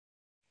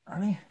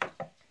Ready?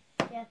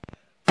 Yeah.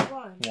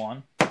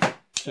 1,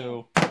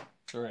 2,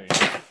 3.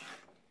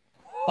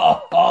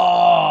 Ho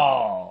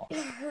ho!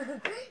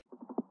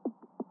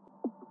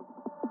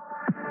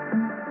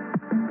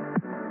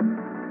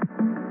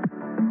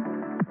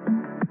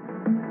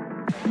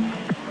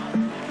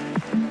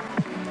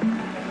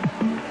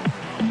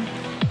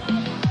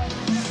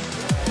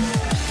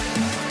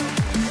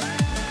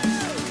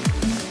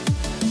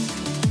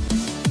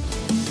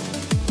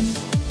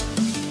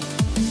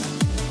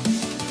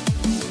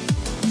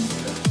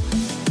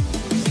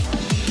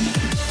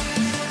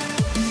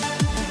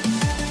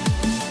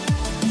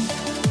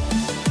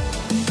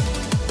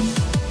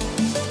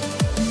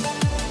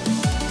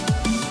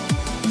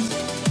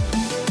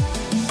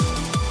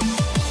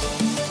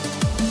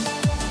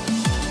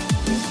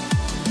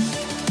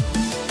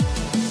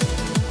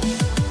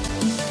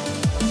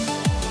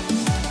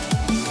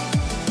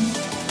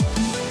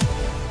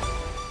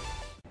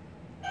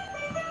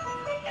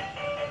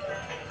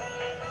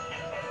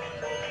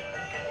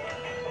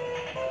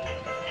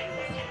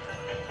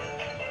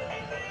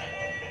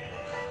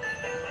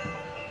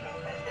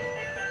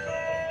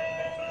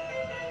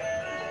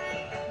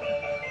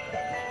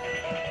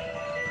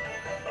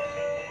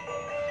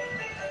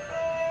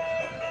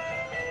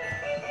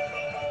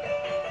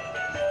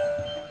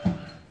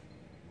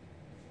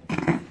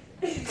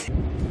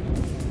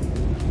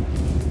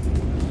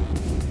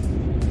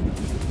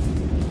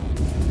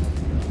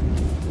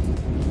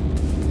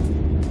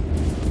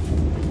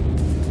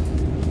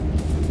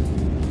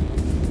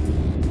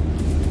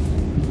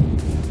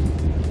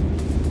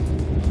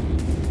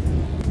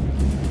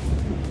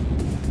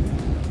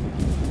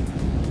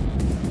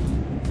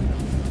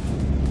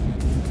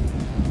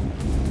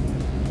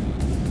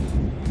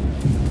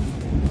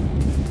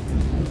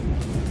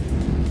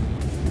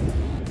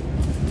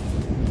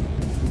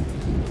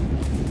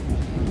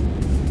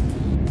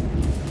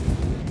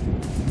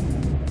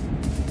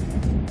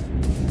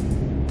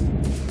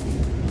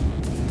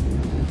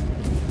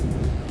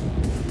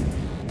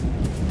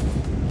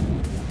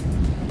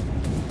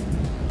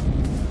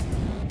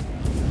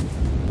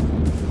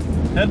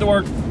 Head to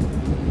work,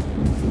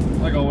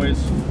 like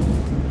always.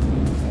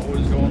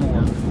 Always going to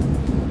work.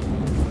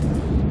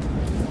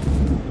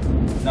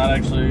 Not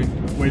actually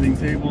waiting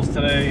tables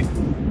today.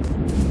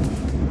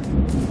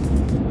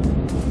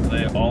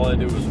 Today, all I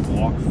do is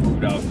walk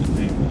food out to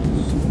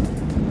tables.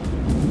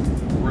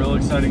 Real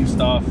exciting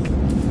stuff,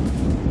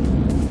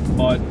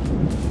 but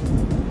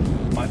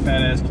my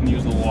fat ass can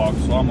use the walk,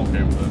 so I'm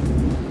okay with it.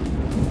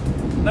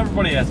 And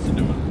everybody has to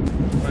do it.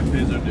 Everybody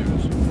pays their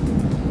dues.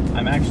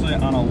 I'm actually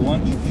on a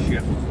lunch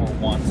shift for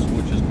once,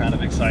 which is kind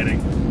of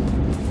exciting.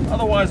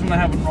 Otherwise, I'm going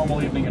to have a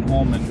normal evening at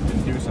home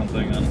and do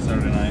something on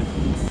Saturday night.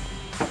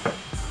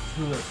 Let's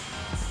do this.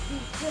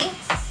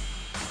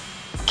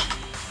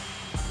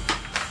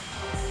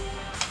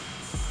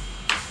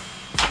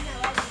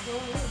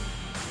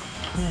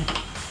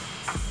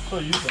 So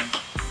you think?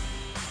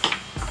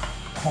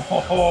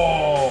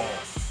 Oh!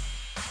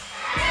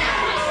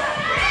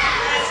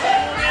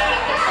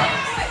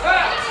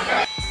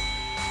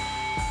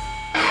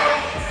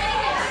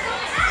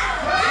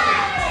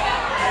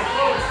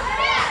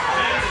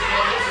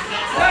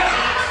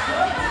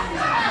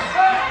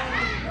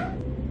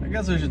 I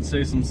guess I should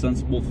say some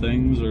sensible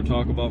things or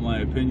talk about my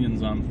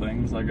opinions on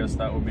things. I guess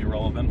that would be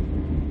relevant.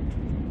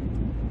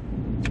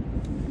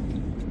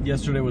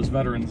 Yesterday was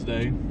Veterans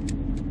Day.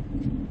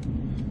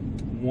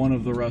 One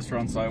of the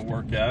restaurants I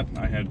work at,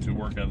 I had to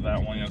work at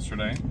that one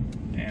yesterday,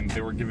 and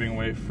they were giving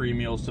away free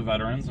meals to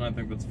veterans, and I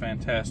think that's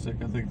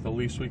fantastic. I think the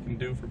least we can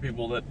do for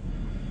people that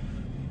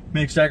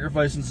make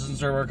sacrifices and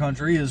serve our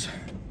country is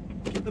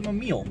give them a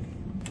meal.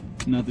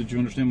 Not that you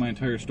understand my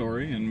entire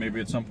story, and maybe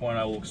at some point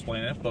I will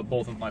explain it, but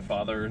both of my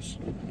fathers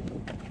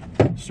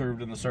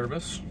served in the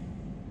service.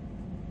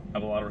 I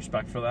have a lot of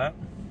respect for that.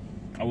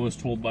 I was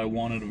told by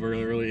one at a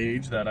very early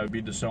age that I would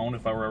be disowned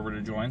if I were ever to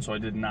join, so I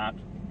did not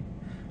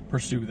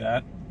pursue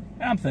that.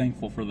 And I'm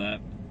thankful for that.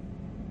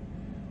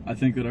 I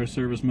think that our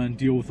servicemen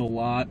deal with a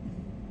lot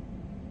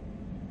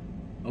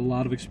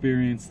of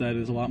experience that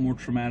is a lot more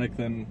traumatic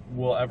than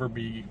we'll ever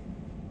be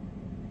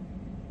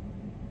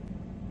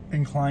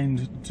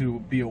inclined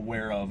to be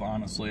aware of,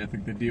 honestly. I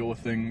think they deal with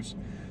things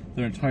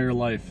their entire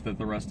life that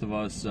the rest of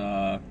us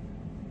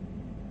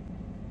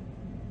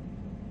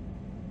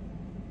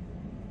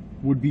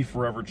would be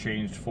forever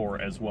changed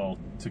for as well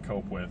to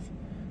cope with.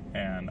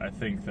 And I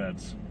think that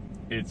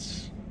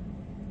it's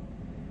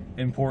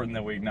important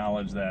that we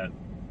acknowledge that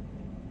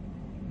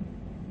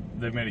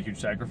they've made a huge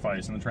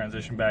sacrifice, and the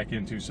transition back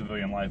into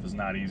civilian life is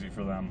not easy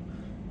for them.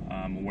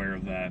 I'm aware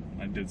of that.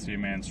 I did see a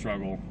man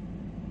struggle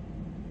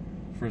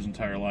for his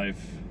entire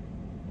life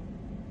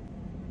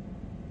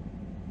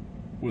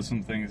with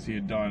some things he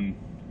had done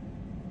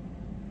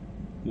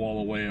while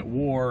away at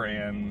war,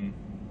 and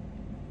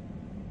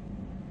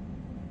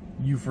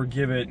you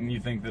forgive it and you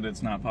think that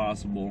it's not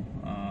possible.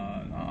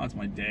 Oh, that's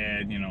my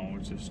dad, you know,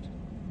 it's just...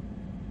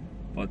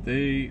 But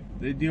they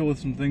deal with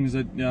some things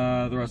that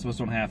the rest of us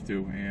don't have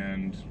to,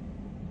 and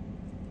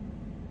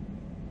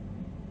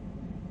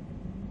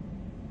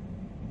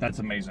That's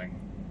amazing.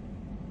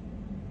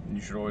 You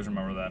should always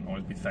remember that and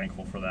always be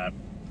thankful for that.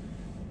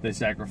 They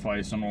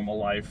sacrifice a normal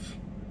life,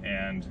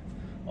 and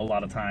a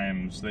lot of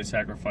times they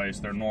sacrifice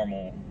their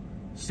normal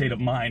state of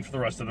mind for the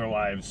rest of their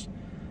lives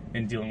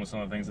in dealing with some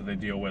of the things that they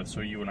deal with,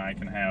 so you and I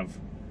can have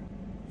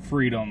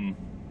freedom,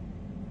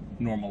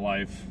 normal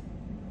life.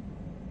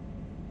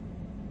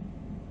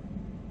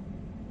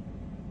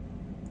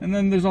 And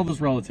then there's all this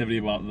relativity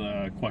about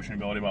the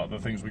questionability about the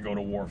things we go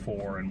to war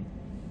for, and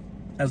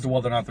as to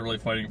whether or not they're really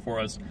fighting for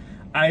us.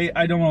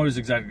 I don't always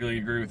exactly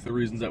agree with the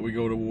reasons that we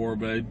go to war,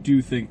 but I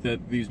do think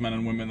that these men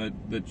and women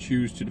that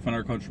choose to defend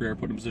our country are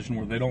put in a position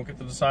where they don't get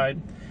to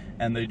decide,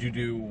 and they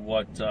do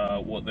what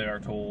they are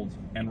told.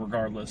 And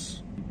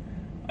regardless,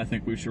 I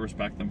think we should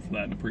respect them for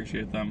that and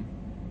appreciate them.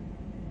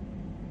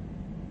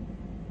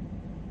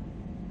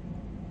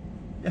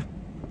 Yeah. Can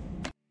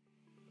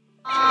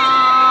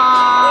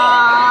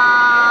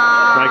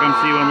I come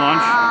see you in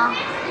lunch?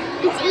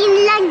 It's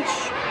in lunch.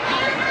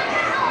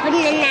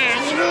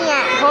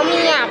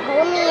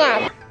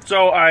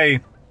 So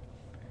I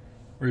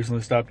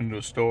recently stopped into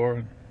a store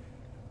and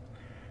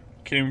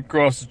came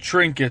across a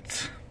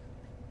trinket.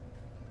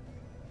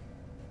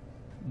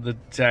 The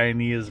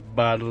tiniest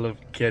bottle of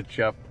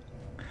ketchup.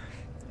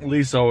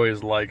 Lisa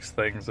always likes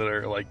things that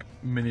are like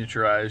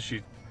miniaturized.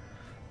 She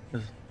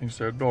thinks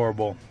they're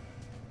adorable.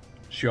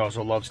 She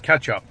also loves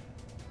ketchup.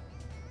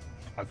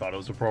 I thought it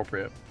was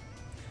appropriate.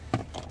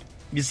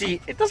 You see,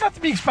 it doesn't have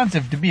to be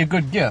expensive to be a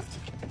good gift.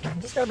 You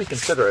just gotta be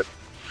considerate.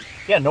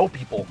 You gotta know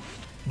people.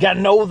 You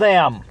gotta know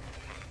them.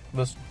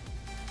 This